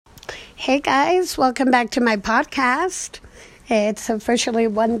Hey guys, welcome back to my podcast. It's officially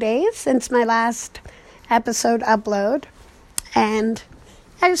 1 day since my last episode upload, and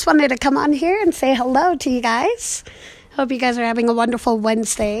I just wanted to come on here and say hello to you guys. Hope you guys are having a wonderful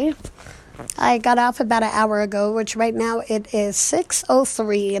Wednesday. I got off about an hour ago, which right now it is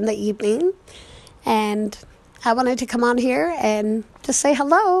 6:03 in the evening, and I wanted to come on here and just say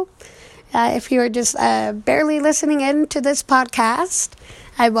hello. If you're just barely listening in to this podcast,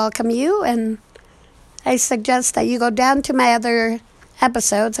 I welcome you, and I suggest that you go down to my other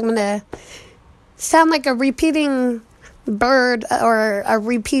episodes. I'm going to sound like a repeating bird or a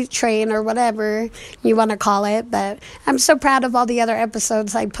repeat train or whatever you want to call it, but I'm so proud of all the other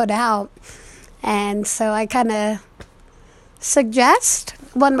episodes I put out, and so I kind of suggest,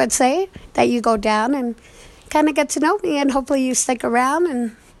 one would say, that you go down and kind of get to know me, and hopefully you stick around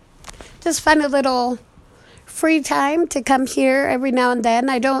and just find a little free time to come here every now and then.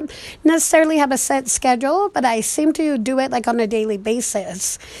 I don't necessarily have a set schedule, but I seem to do it like on a daily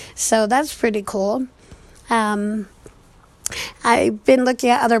basis. So that's pretty cool. I've been looking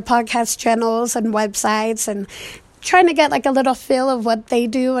at other podcast channels and websites and trying to get like a little feel of what they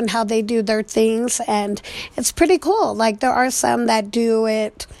do and how they do their things. And it's pretty cool. Like there are some that do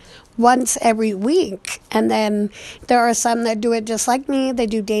it once every week, and then there are some that do it just like me. They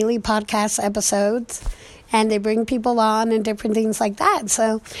do daily podcast episodes, and they bring people on and different things like that.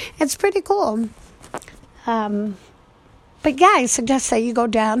 So it's pretty cool. But yeah, I suggest that you go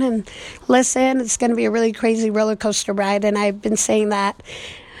down and listen. It's going to be a really crazy roller coaster ride, and I've been saying that,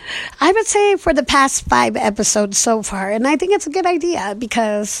 I would say, for the past 5 episodes so far. And I think it's a good idea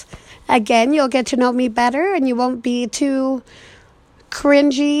because, again, you'll get to know me better, and you won't be too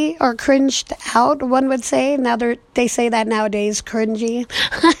cringy or cringed out, one would say. Now they say that nowadays, cringy.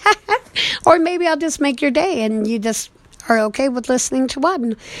 Or maybe I'll just make your day and you just are okay with listening to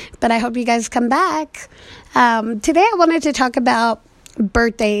one. But I hope you guys come back. Today I wanted to talk about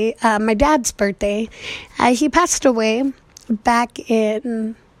birthday, my dad's birthday. He passed away back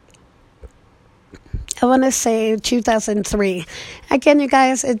in, I want to say 2003. Again, you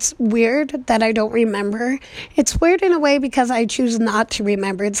guys, it's weird that I don't remember. It's weird in a way because I choose not to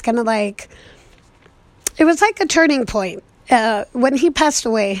remember. It's kind of like, it was like a turning point. When he passed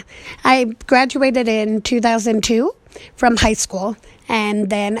away, I graduated in 2002 from high school. And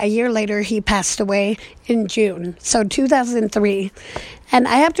then a year later, he passed away in June. So 2003. And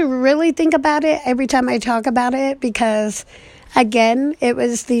I have to really think about it every time I talk about it because, again, it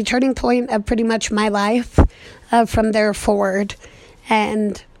was the turning point of pretty much my life from there forward.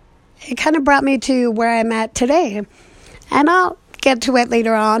 And it kind of brought me to where I'm at today. And I'll get to it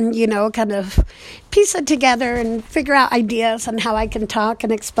later on, kind of piece it together and figure out ideas on how I can talk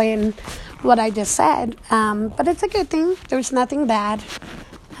and explain what I just said. But it's a good thing. There's nothing bad.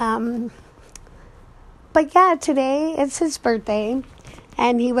 But yeah, today it's his birthday.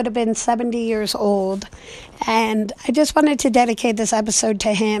 And he would have been 70 years old. And I just wanted to dedicate this episode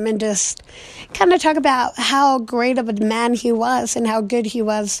to him and just kind of talk about how great of a man he was and how good he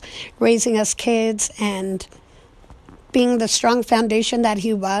was raising us kids and being the strong foundation that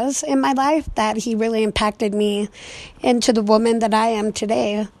he was in my life, that he really impacted me into the woman that I am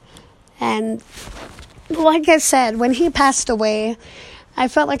today. And like I said, when he passed away, I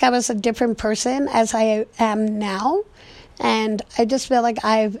felt like I was a different person as I am now. And I just feel like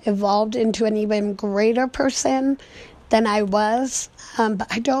I've evolved into an even greater person than I was. But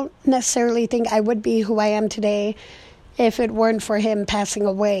I don't necessarily think I would be who I am today if it weren't for him passing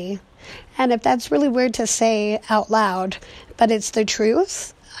away. And if that's really weird to say out loud, but it's the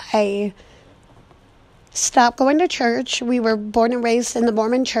truth. I stopped going to church. We were born and raised in the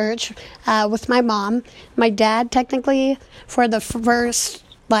Mormon church with my mom. My dad, technically, for the first,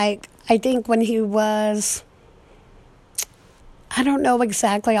 I think when he was, I don't know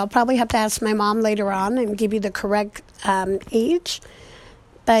exactly. I'll probably have to ask my mom later on and give you the correct age.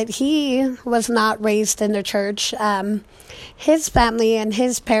 But he was not raised in the church. His family and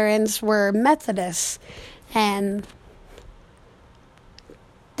his parents were Methodists. And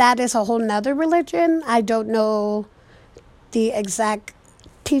that is a whole nother religion. I don't know the exact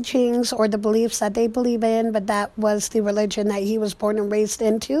teachings or the beliefs that they believe in, but that was the religion that he was born and raised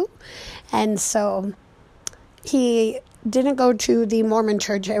into. And so he didn't go to the Mormon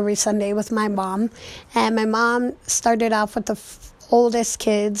church every Sunday with my mom. And my mom started off with the oldest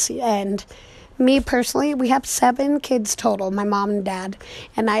kids, and me personally, we have 7 kids total, my mom and dad,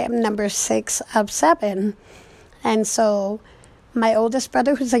 and I am number 6 of 7. And so my oldest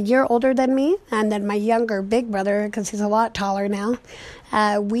brother, who's a year older than me, and then my younger big brother, because he's a lot taller now,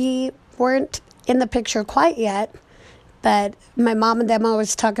 we weren't in the picture quite yet, But my mom and them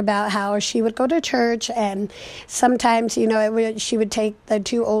always talk about how she would go to church, and sometimes, she would take the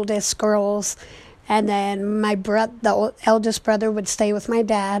two oldest girls, and then the eldest brother would stay with my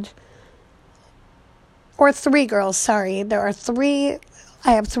dad. Or three girls, sorry.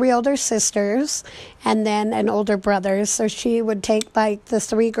 I have three older sisters and then an older brother. So she would take like the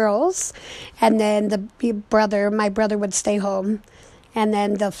three girls, and then my brother would stay home. And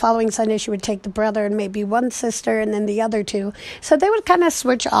then the following Sunday, she would take the brother and maybe one sister and then the other two. So they would kind of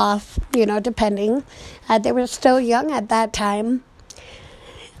switch off, depending. They were still young at that time.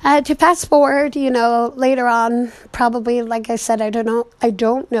 To fast forward, later on, probably, like I said, I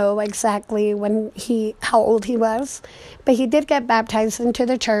don't know exactly how old he was, but he did get baptized into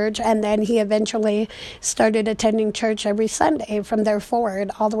the church, and then he eventually started attending church every Sunday from there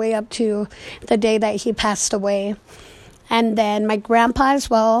forward, all the way up to the day that he passed away. And then my grandpa as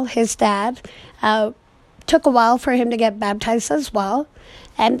well, his dad, took a while for him to get baptized as well.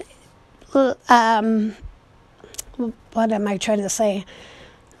 And what am I trying to say?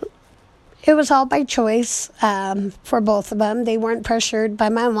 It was all by choice for both of them. They weren't pressured by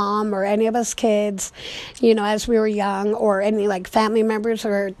my mom or any of us kids, as we were young, or any family members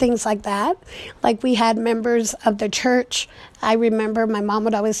or things like that. We had members of the church. I remember my mom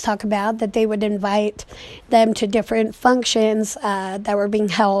would always talk about that they would invite them to different functions that were being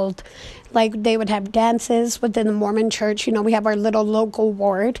held. They would have dances within the Mormon church. We have our little local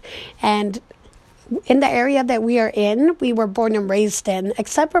ward, and in the area that we are in, we were born and raised in,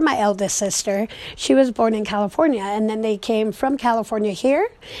 except for my eldest sister. She was born in California, and then they came from California here,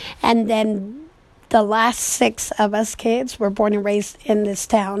 and then the last 6 of us kids were born and raised in this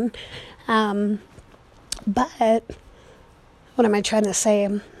town. But what am I trying to say?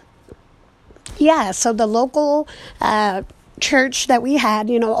 Yeah, so the local church that we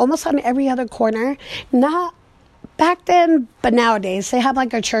had, almost on every other corner, not back then, but nowadays, they have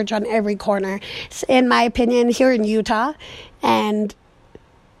a church on every corner, in my opinion, here in Utah. And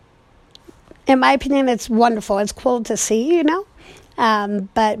in my opinion, it's wonderful. It's cool to see,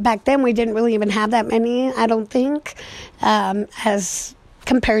 But back then, we didn't really even have that many, I don't think, as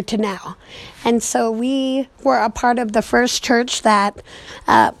compared to now. And so we were a part of the first church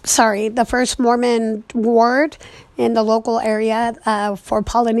the first Mormon ward in the local area for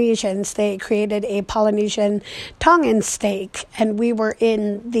Polynesians. They created a Polynesian Tongan stake, and we were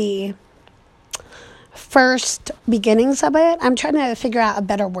in the first beginnings of it. I'm trying to figure out a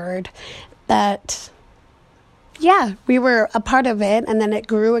better word, but yeah, we were a part of it, and then it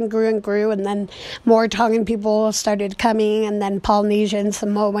grew and grew and grew, and then more Tongan people started coming, and then Polynesians,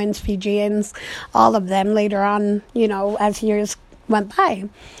 Samoans, Fijians, all of them later on, as years went by.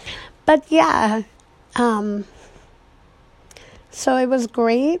 But yeah, so it was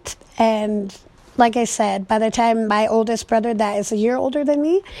great, and like I said, by the time my oldest brother, that is a year older than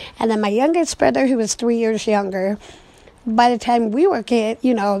me, and then my youngest brother, who was 3 years younger, by the time we were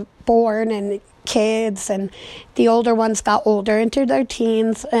born and kids, and the older ones got older into their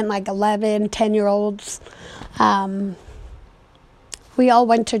teens, and 11, 10-year-olds, we all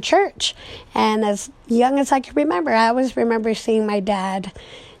went to church. And as young as I can remember, I always remember seeing my dad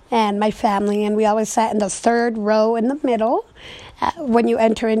and my family, and we always sat in the third row in the middle when you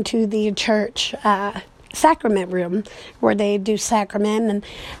enter into the church sacrament room where they do sacrament. And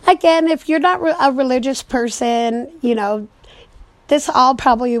again, if you're not a religious person, this all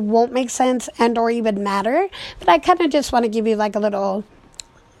probably won't make sense and or even matter, but I kind of just want to give you a little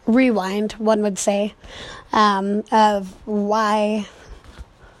rewind, one would say, of why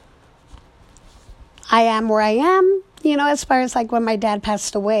I am where I am, as far as when my dad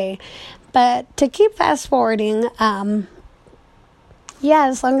passed away. But to keep fast forwarding, as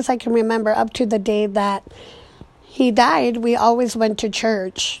long as I can remember, up to the day that he died, we always went to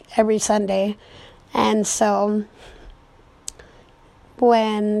church every Sunday. And so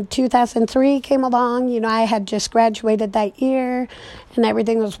when 2003 came along, I had just graduated that year, and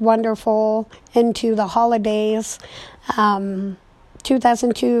everything was wonderful into the holidays.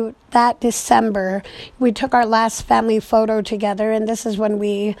 2002, that December, we took our last family photo together, and this is when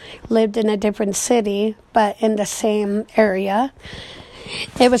we lived in a different city, but in the same area.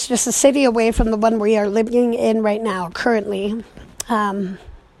 It was just a city away from the one we are living in right now, currently.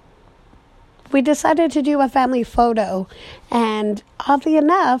 We decided to do a family photo, and oddly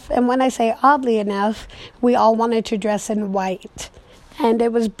enough, and when I say oddly enough, we all wanted to dress in white. And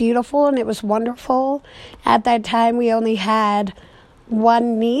it was beautiful, and it was wonderful. At that time, we only had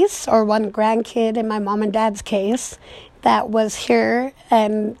one niece, or one grandkid in my mom and dad's case, that was here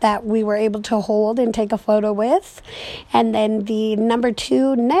and that we were able to hold and take a photo with. And then the number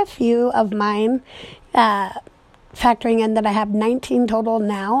 2 nephew of mine factoring in that I have 19 total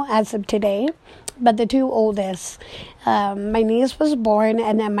now as of today. But the two oldest, my niece was born,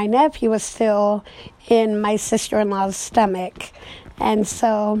 and then my nephew was still in my sister-in-law's stomach. And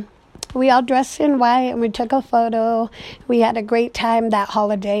so we all dressed in white, and we took a photo. We had a great time that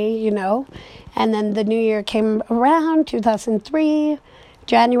holiday, And then the new year came around, 2003.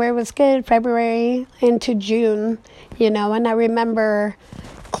 January was good, February into June, And I remember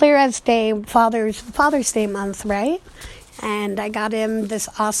clear as day, Father's Day month, right? And I got him this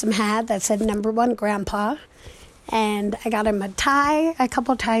awesome hat that said "Number One Grandpa." And I got him a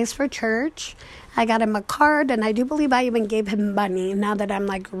couple ties for church. I got him a card, and I do believe I even gave him money, now that I'm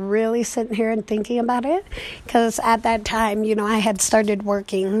really sitting here and thinking about it. Because at that time, I had started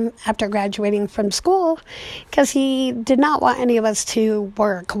working after graduating from school, because he did not want any of us to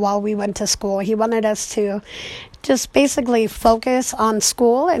work while we went to school. He wanted us to just basically focus on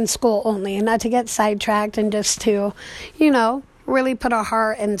school and school only, and not to get sidetracked, and just to, really put our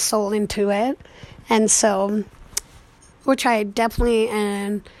heart and soul into it. And so, which I definitely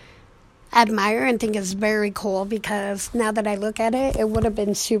admire and think is very cool, because now that I look at it, it would have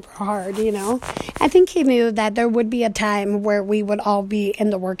been super hard, I think he knew that there would be a time where we would all be in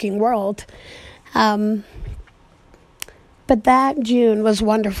the working world. But that June was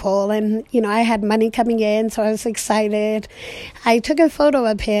wonderful, and, I had money coming in, so I was excited. I took a photo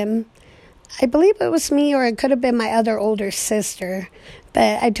of him. I believe it was me, or it could have been my other older sister,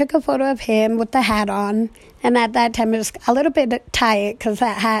 but I took a photo of him with the hat on, and at that time it was a little bit tight, because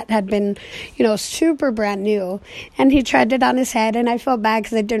that hat had been, super brand new, and he tried it on his head, and I felt bad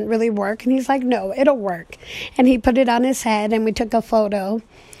because it didn't really work, and he's like, "No, it'll work," and he put it on his head, and we took a photo,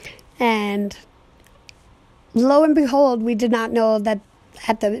 and lo and behold, we did not know that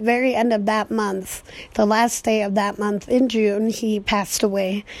at the very end of that month, the last day of that month in June, he passed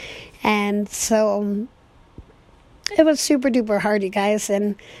away. And so it was super duper hard, you guys.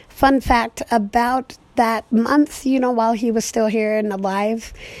 And fun fact about that month, while he was still here and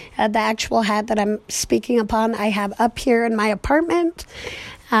alive, the actual hat that I'm speaking upon, I have up here in my apartment.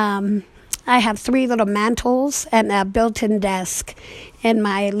 I have 3 little mantles and a built-in desk in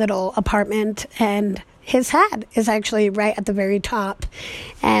my little apartment, and his hat is actually right at the very top.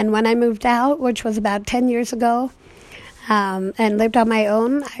 And when I moved out, which was about 10 years ago, and lived on my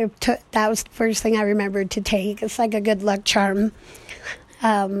own, that was the first thing I remembered to take. It's like a good luck charm.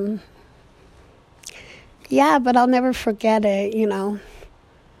 Yeah, but I'll never forget it,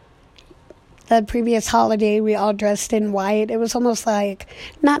 The previous holiday, we all dressed in white. It was almost like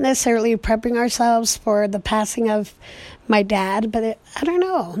not necessarily prepping ourselves for the passing of my dad, but I don't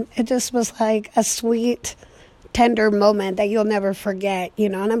know. It just was like a sweet, tender moment that you'll never forget,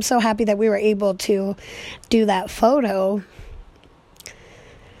 And I'm so happy that we were able to do that photo.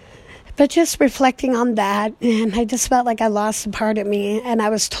 But just reflecting on that, and I just felt like I lost a part of me. And I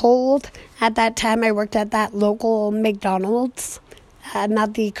was told at that time I worked at that local McDonald's,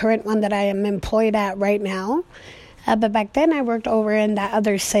 not the current one that I am employed at right now. But back then I worked over in that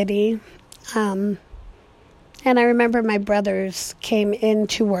other city. And I remember my brothers came in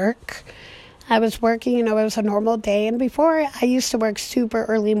to work. I was working, it was a normal day. And before, I used to work super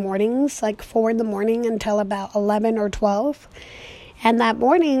early mornings, like 4 in the morning until about 11 or 12. And that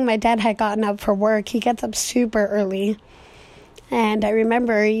morning, my dad had gotten up for work. He gets up super early. And I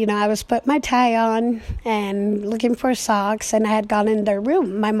remember, I was putting my tie on and looking for socks. And I had gone in their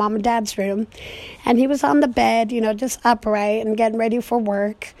room, my mom and dad's room. And he was on the bed, just upright and getting ready for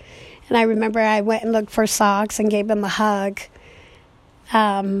work. And I remember I went and looked for socks and gave him a hug.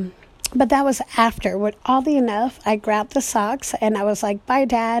 But that was after. Oddly enough, I grabbed the socks and I was like, "Bye,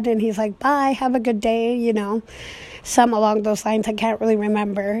 Dad." And he's like, "Bye, have a good day," Some along those lines, I can't really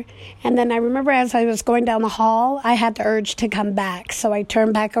remember. And then I remember as I was going down the hall, I had the urge to come back. So I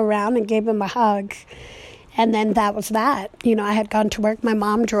turned back around and gave him a hug. And then that was that. I had gone to work. My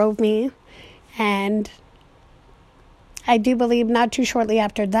mom drove me. And I do believe not too shortly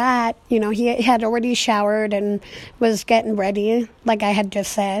after that, he had already showered and was getting ready, like I had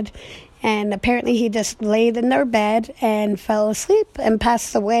just said. And apparently he just laid in their bed and fell asleep and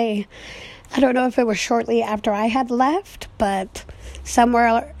passed away. I don't know if it was shortly after I had left, but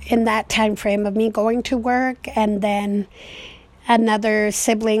somewhere in that time frame of me going to work, and then another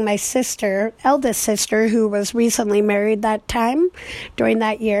sibling, my sister, eldest sister, who was recently married that time during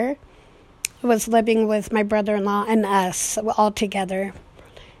that year, was living with my brother-in-law and us all together.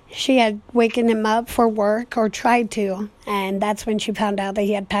 She had waken him up for work, or tried to, and that's when she found out that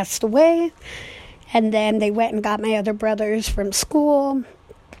he had passed away. And then they went and got my other brothers from school,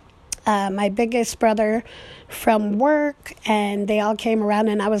 my biggest brother from work, and they all came around,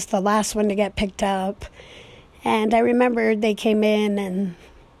 and I was the last one to get picked up. And I remember they came in, and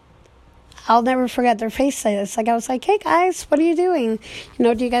I'll never forget their faces. Like, I was like, hey, guys, what are you doing?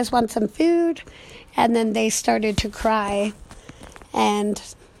 Do you guys want some food? And then they started to cry. And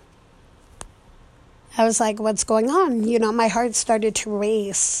I was like, what's going on? My heart started to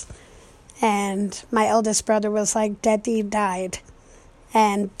race. And my eldest brother was like, Daddy died.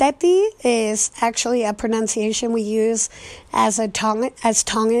 And Daddy is actually a pronunciation we use as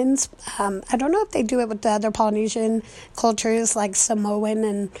Tongans. I don't know if they do it with the other Polynesian cultures like Samoan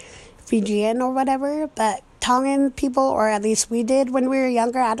and Fijian or whatever, but Tongan people, or at least we did when we were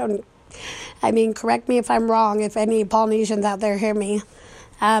younger, correct me if I'm wrong, if any Polynesians out there hear me,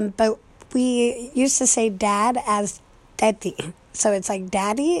 but we used to say dad as Daddy. So it's like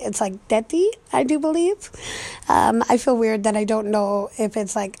daddy, it's like Daddy, I do believe. I feel weird that I don't know if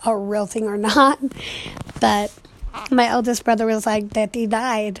it's like a real thing or not, but my eldest brother was like, Daddy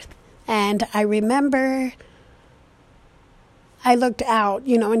died. And I remember I looked out,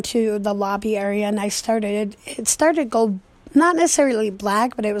 into the lobby area, and it started to go, not necessarily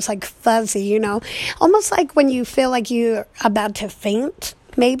black, but it was like fuzzy, almost like when you feel like you're about to faint,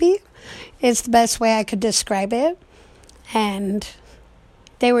 maybe, is the best way I could describe it. And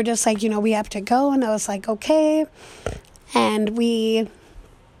they were just like, we have to go. And I was like, okay. And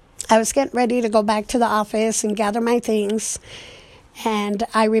I was getting ready to go back to the office and gather my things. And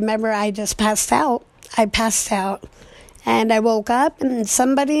I remember I just passed out. And I woke up, and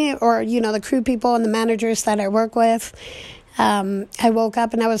somebody, or, the crew people and the managers that I work with, I woke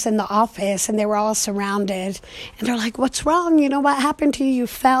up and I was in the office, and they were all surrounded. And they're like, what's wrong? What happened to you? You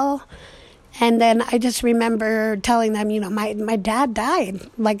fell? And then I just remember telling them, my dad died.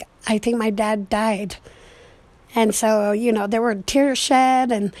 Like, I think my dad died. And so, there were tears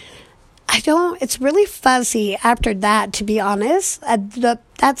shed, and it's really fuzzy after that, to be honest.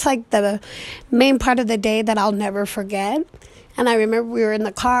 That's like the main part of the day that I'll never forget. And I remember we were in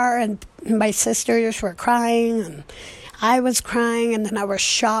the car, and my sisters were crying, and I was crying, and then I was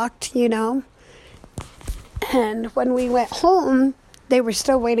shocked, And when we went home, they were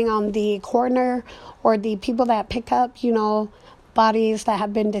still waiting on the coroner or the people that pick up, bodies that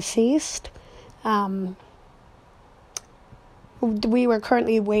have been deceased. We were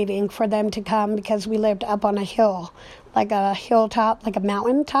currently waiting for them to come because we lived up on a hill, like a hilltop, like a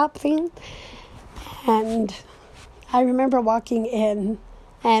mountaintop thing. And I remember walking in,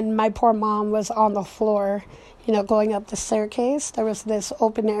 and my poor mom was on the floor, going up the staircase. There was this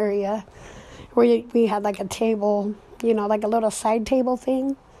open area where we had like a table, like a little side table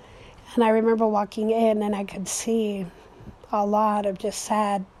thing. And I remember walking in, and I could see a lot of just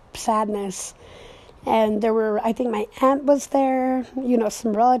sadness. And I think my aunt was there,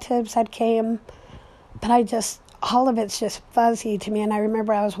 some relatives had came. But all of it's just fuzzy to me. And I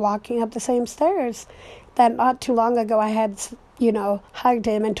remember I was walking up the same stairs that not too long ago I had, hugged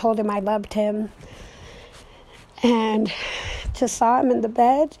him and told him I loved him. And just saw him in the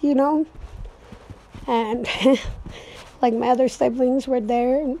bed, And like my other siblings were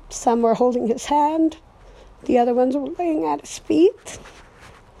there, and some were holding his hand. The other ones were laying at his feet.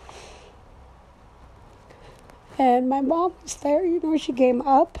 And my mom was there, she came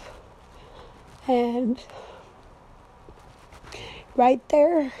up. And right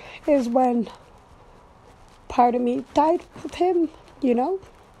there is when part of me died with him,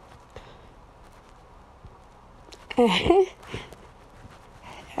 And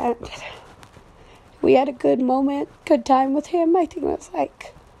we had a good good time with him. I think it was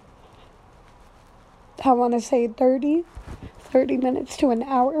like, I want to say 30 minutes to an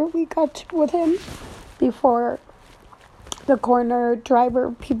hour we got with him before the coroner,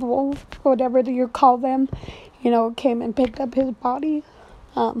 driver, people, whatever you call them, came and picked up his body.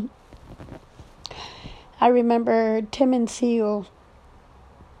 I remember Tim and Sue.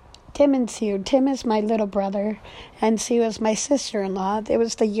 Tim is my little brother, and Sue is my sister-in-law. It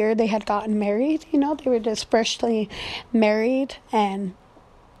was the year they had gotten married, they were just freshly married, and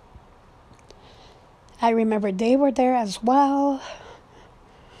I remember they were there as well.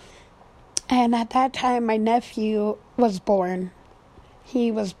 And at that time, my nephew was born.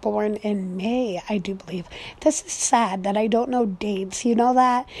 He was born in May, I do believe. This is sad that I don't know dates. You know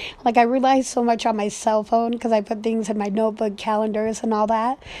that? Like, I rely so much on my cell phone because I put things in my notebook, calendars, and all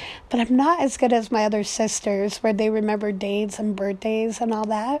that. But I'm not as good as my other sisters where they remember dates and birthdays and all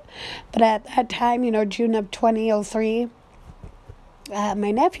that. But at that time, June of 2003,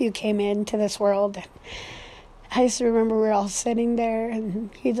 my nephew came into this world. I just remember we were all sitting there, and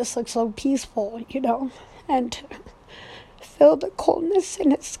he just looked so peaceful, and feel the coldness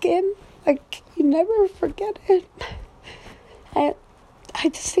in his skin. Like, you never forget it. I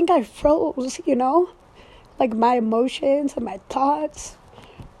just think I froze, like my emotions and my thoughts.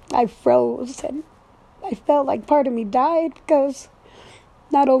 I froze, and I felt like part of me died, because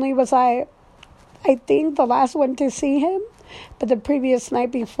not only was I think, the last one to see him, but the previous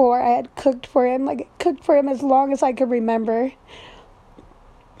night before, I had cooked for him as long as I could remember,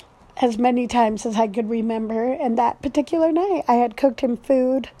 as many times as I could remember. And that particular night, I had cooked him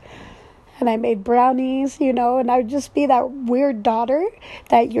food, and I made brownies, and I would just be that weird daughter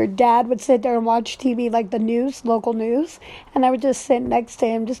that your dad would sit there and watch TV, like the news, local news, and I would just sit next to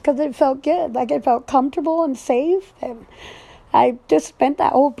him just because it felt good, like it felt comfortable and safe. And I just spent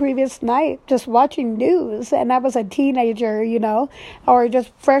that whole previous night just watching news, and I was a teenager, or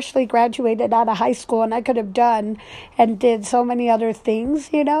just freshly graduated out of high school, and I could have done and did so many other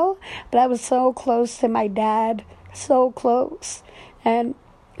things, but I was so close to my dad, so close, and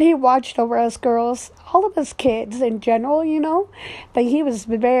he watched over us girls, all of us kids in general, but he was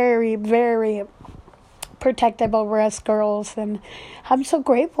very, very protective over us girls, and I'm so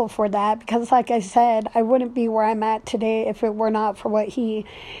grateful for that, because like I said, I wouldn't be where I'm at today if it were not for what he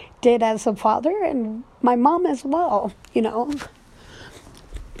did as a father, and my mom as well,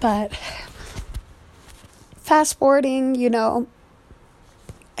 But fast forwarding,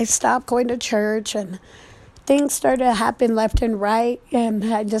 I stopped going to church, and things started to happen left and right,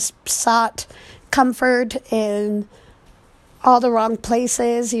 and I just sought comfort in all the wrong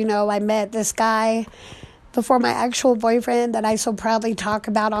places. I met this guy before my actual boyfriend that I so proudly talk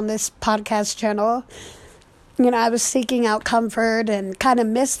about on this podcast channel. I was seeking out comfort and kind of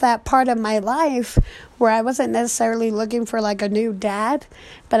missed that part of my life where I wasn't necessarily looking for like a new dad,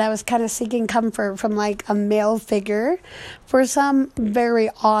 but I was kind of seeking comfort from like a male figure for some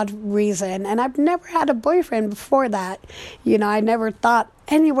very odd reason. And I've never had a boyfriend before that. I never thought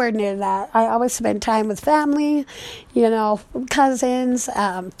anywhere near that. I always spent time with family, cousins,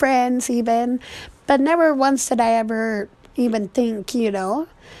 friends even, but never once did I ever even think,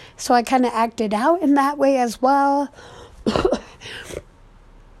 So I kind of acted out in that way as well.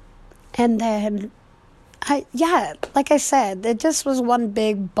 And then, like I said, it just was one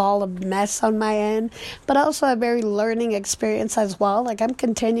big ball of mess on my end, but also a very learning experience as well. Like, I'm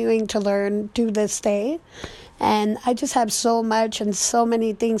continuing to learn to this day. And I just have so much and so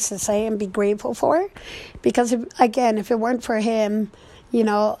many things to say and be grateful for. Because, if it weren't for him,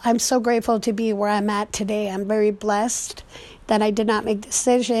 I'm so grateful to be where I'm at today. I'm very blessed that I did not make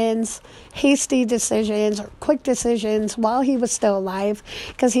hasty decisions, or quick decisions while he was still alive,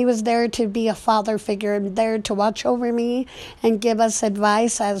 because he was there to be a father figure and there to watch over me and give us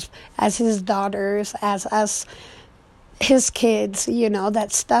advice as his daughters, as us, his kids,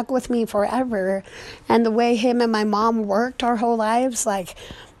 that stuck with me forever. And the way him and my mom worked our whole lives, like,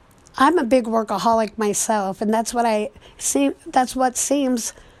 I'm a big workaholic myself, and that's what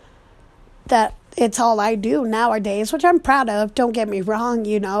seems that it's all I do nowadays, which I'm proud of. Don't get me wrong,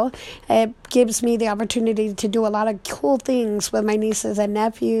 It gives me the opportunity to do a lot of cool things with my nieces and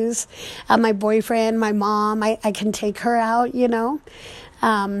nephews, my boyfriend, my mom. I can take her out,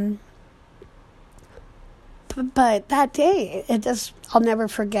 But that day, I'll never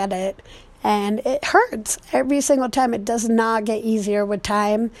forget it. And it hurts every single time. It does not get easier with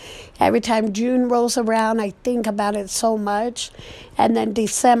time. Every time June rolls around, I think about it so much. And then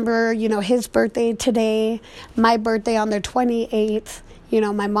December, his birthday today, my birthday on the 28th,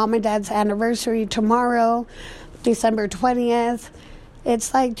 my mom and dad's anniversary tomorrow, December 20th.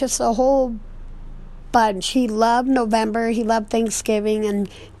 It's like just a whole bunch. He loved November. He loved Thanksgiving and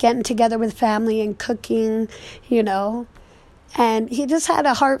getting together with family and cooking, And he just had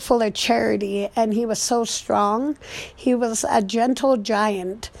a heart full of charity, and he was so strong. He was a gentle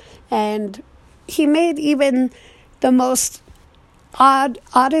giant, and he made even the most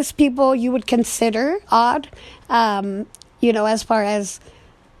oddest people you would consider odd, as far as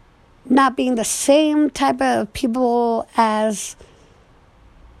not being the same type of people as,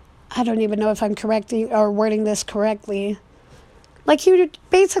 I don't even know if I'm correctly or wording this correctly. Like, he would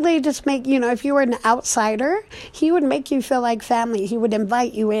basically just make, if you were an outsider, he would make you feel like family. He would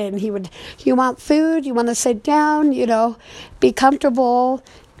invite you in. You want food? You want to sit down? Be comfortable.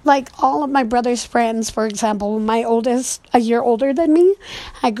 Like, all of my brother's friends, for example, my oldest, a year older than me,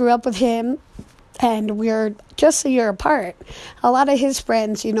 I grew up with him, and we're just a year apart. A lot of his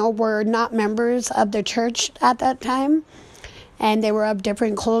friends, were not members of the church at that time, and they were of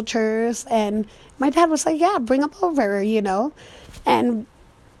different cultures, and my dad was like, yeah, bring them over, And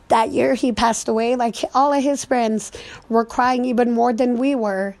that year he passed away. Like, all of his friends were crying even more than we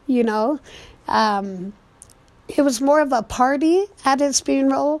were, It was more of a party at his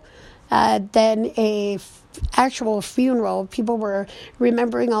funeral than a actual funeral, people were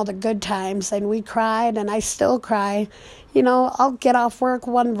remembering all the good times, and we cried, and I still cry. I'll get off work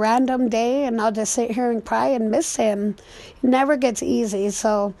one random day and I'll just sit here and cry and miss him. It never gets easy.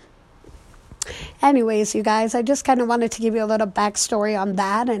 So anyways, you guys, I just kind of wanted to give you a little backstory on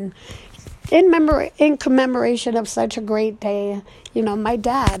that, and in commemoration of such a great day. My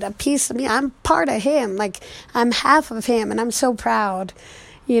dad, a piece of me, I'm part of him. Like, I'm half of him, and I'm so proud.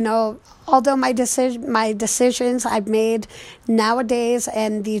 Although my decisions I've made nowadays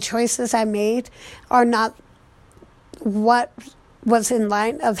and the choices I made are not what was in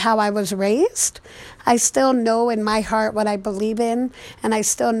line of how I was raised, I still know in my heart what I believe in, and I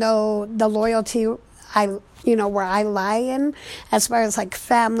still know the loyalty where I lie in, as far as like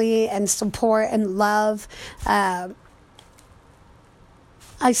family and support and love. I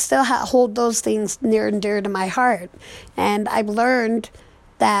still hold those things near and dear to my heart, and I've learned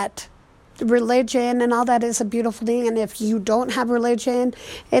that religion and all that is a beautiful thing, and if you don't have religion,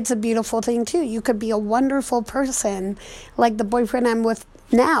 it's a beautiful thing too. You could be a wonderful person, like the boyfriend I'm with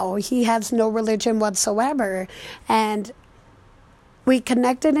now. He has no religion whatsoever, and we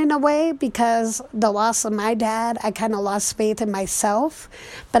connected in a way because the loss of my dad, I kind of lost faith in myself,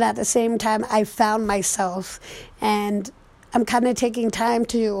 but at the same time, I found myself, and I'm kind of taking time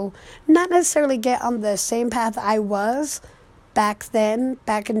to not necessarily get on the same path I was back then,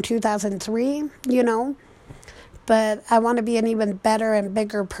 back in 2003, but I want to be an even better and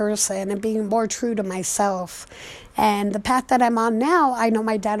bigger person and being more true to myself. And the path that I'm on now, I know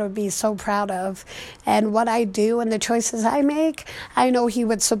my dad would be so proud of. And what I do and the choices I make, I know he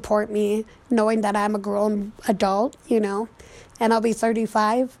would support me, knowing that I'm a grown adult, and I'll be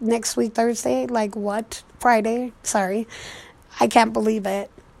 35 next week, Thursday. Like, what? Friday? Sorry. I can't believe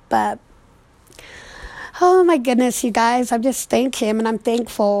it. But oh my goodness, you guys, I just thank him, and I'm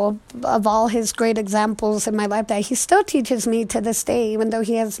thankful of all his great examples in my life that he still teaches me to this day, even though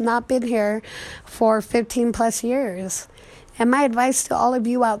he has not been here for 15 plus years. And my advice to all of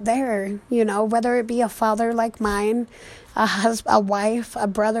you out there, whether it be a father like mine, a husband, a wife, a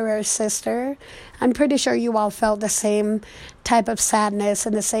brother or a sister, I'm pretty sure you all felt the same type of sadness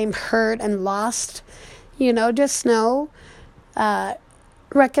and the same hurt and lost. Just know,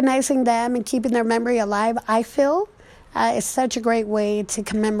 recognizing them and keeping their memory alive, I feel, is such a great way to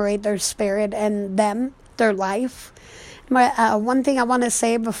commemorate their spirit and their life. One thing I want to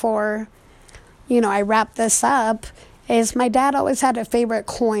say before, I wrap this up is my dad always had a favorite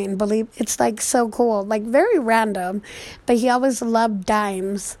coin. It's like so cool, like very random, but he always loved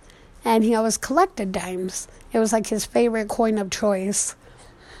dimes, and he always collected dimes. It was like his favorite coin of choice.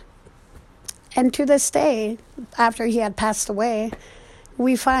 And to this day, after he had passed away,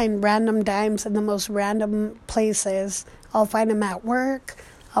 we find random dimes in the most random places. I'll find them at work.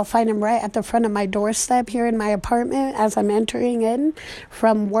 I'll find them right at the front of my doorstep here in my apartment as I'm entering in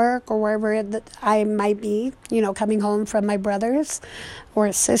from work or wherever I might be, coming home from my brothers or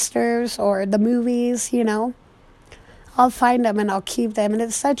sisters or the movies, I'll find them and I'll keep them. And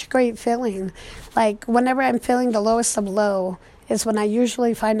it's such a great feeling. Like, whenever I'm feeling the lowest of low is when I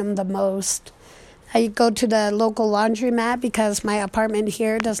usually find them the most. I go to the local laundromat because my apartment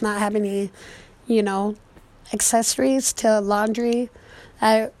here does not have any, accessories to laundry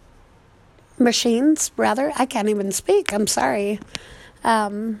machines, rather. I can't even speak. I'm sorry.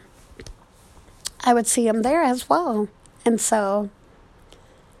 I would see them there as well. And so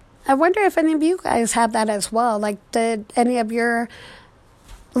I wonder if any of you guys have that as well. Like, did any of your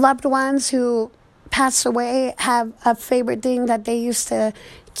loved ones who passed away have a favorite thing that they used to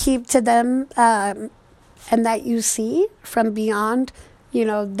keep to them, and that you see from beyond,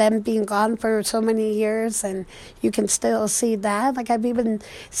 them being gone for so many years, and you can still see that? Like, I've even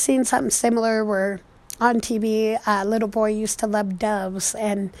seen something similar where on TV, a little boy used to love doves,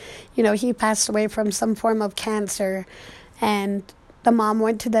 and, he passed away from some form of cancer, and the mom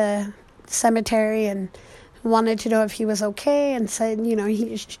went to the cemetery and wanted to know if he was okay, and said,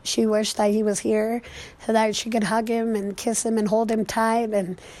 she wished that he was here so that she could hug him and kiss him and hold him tight.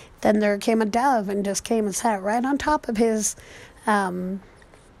 And then there came a dove and just came and sat right on top of his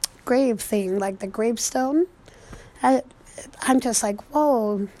grave thing, like the gravestone. I'm just like,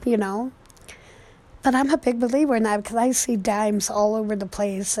 whoa, But I'm a big believer in that because I see dimes all over the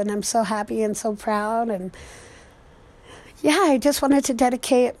place, and I'm so happy and so proud. And yeah, I just wanted to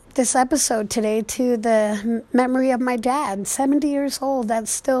dedicate this episode today to the memory of my dad, 70 years old.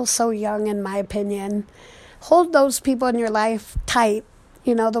 That's still so young, in my opinion. Hold those people in your life tight,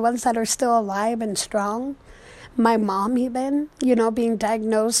 the ones that are still alive and strong. my mom even, being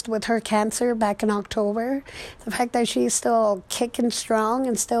diagnosed with her cancer back in October. The fact that she's still kicking strong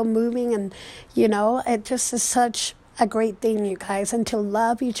and still moving, and, it just is such a great thing, you guys, and to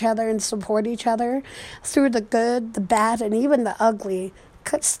love each other and support each other through the good, the bad, and even the ugly.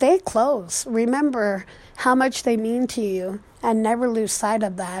 Stay close. Remember how much they mean to you and never lose sight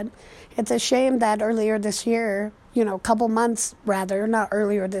of that. It's a shame that earlier this year, a couple months rather, not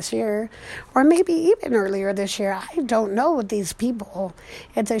earlier this year, or maybe even earlier this year, I don't know with these people.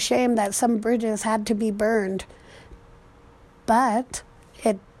 It's a shame that some bridges had to be burned. But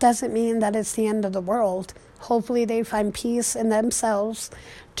it doesn't mean that it's the end of the world. Hopefully they find peace in themselves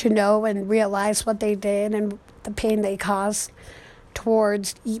to know and realize what they did and the pain they caused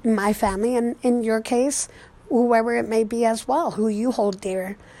towards my family, and in your case, whoever it may be as well, who you hold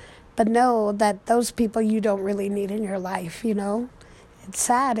dear. But know that those people you don't really need in your life, It's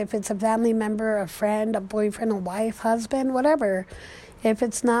sad if it's a family member, a friend, a boyfriend, a wife, husband, whatever. If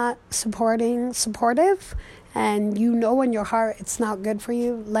it's not supportive, and in your heart it's not good for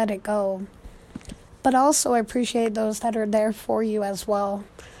you, let it go. But also appreciate those that are there for you as well.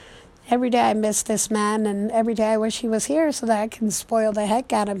 Every day I miss this man, and every day I wish he was here so that I can spoil the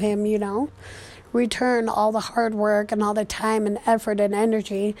heck out of him, Return all the hard work and all the time and effort and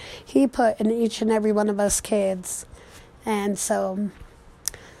energy he put in each and every one of us kids. And so,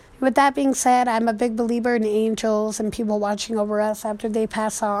 with that being said, I'm a big believer in angels and people watching over us after they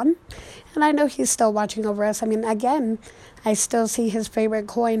pass on. And I know he's still watching over us. Again, I still see his favorite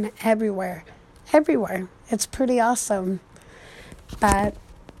coin everywhere. Everywhere. It's pretty awesome. But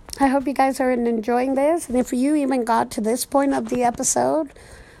I hope you guys are enjoying this. And if you even got to this point of the episode,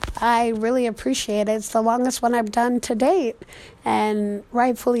 I really appreciate it. It's the longest one I've done to date, and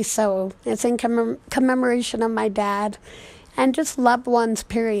rightfully so. It's in commemoration of my dad and just loved ones,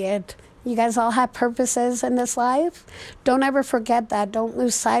 period. You guys all have purposes in this life. Don't ever forget that. Don't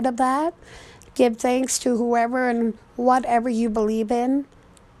lose sight of that. Give thanks to whoever and whatever you believe in.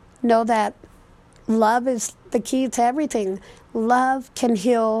 Know that love is the key to everything. Love can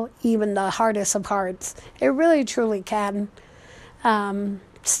heal even the hardest of hearts. It really, truly can.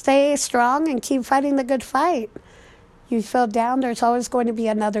 Stay strong and keep fighting the good fight. You feel down, there's always going to be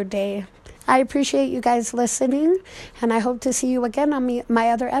another day. I appreciate you guys listening, and I hope to see you again on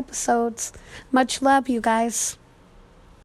my other episodes. Much love, you guys.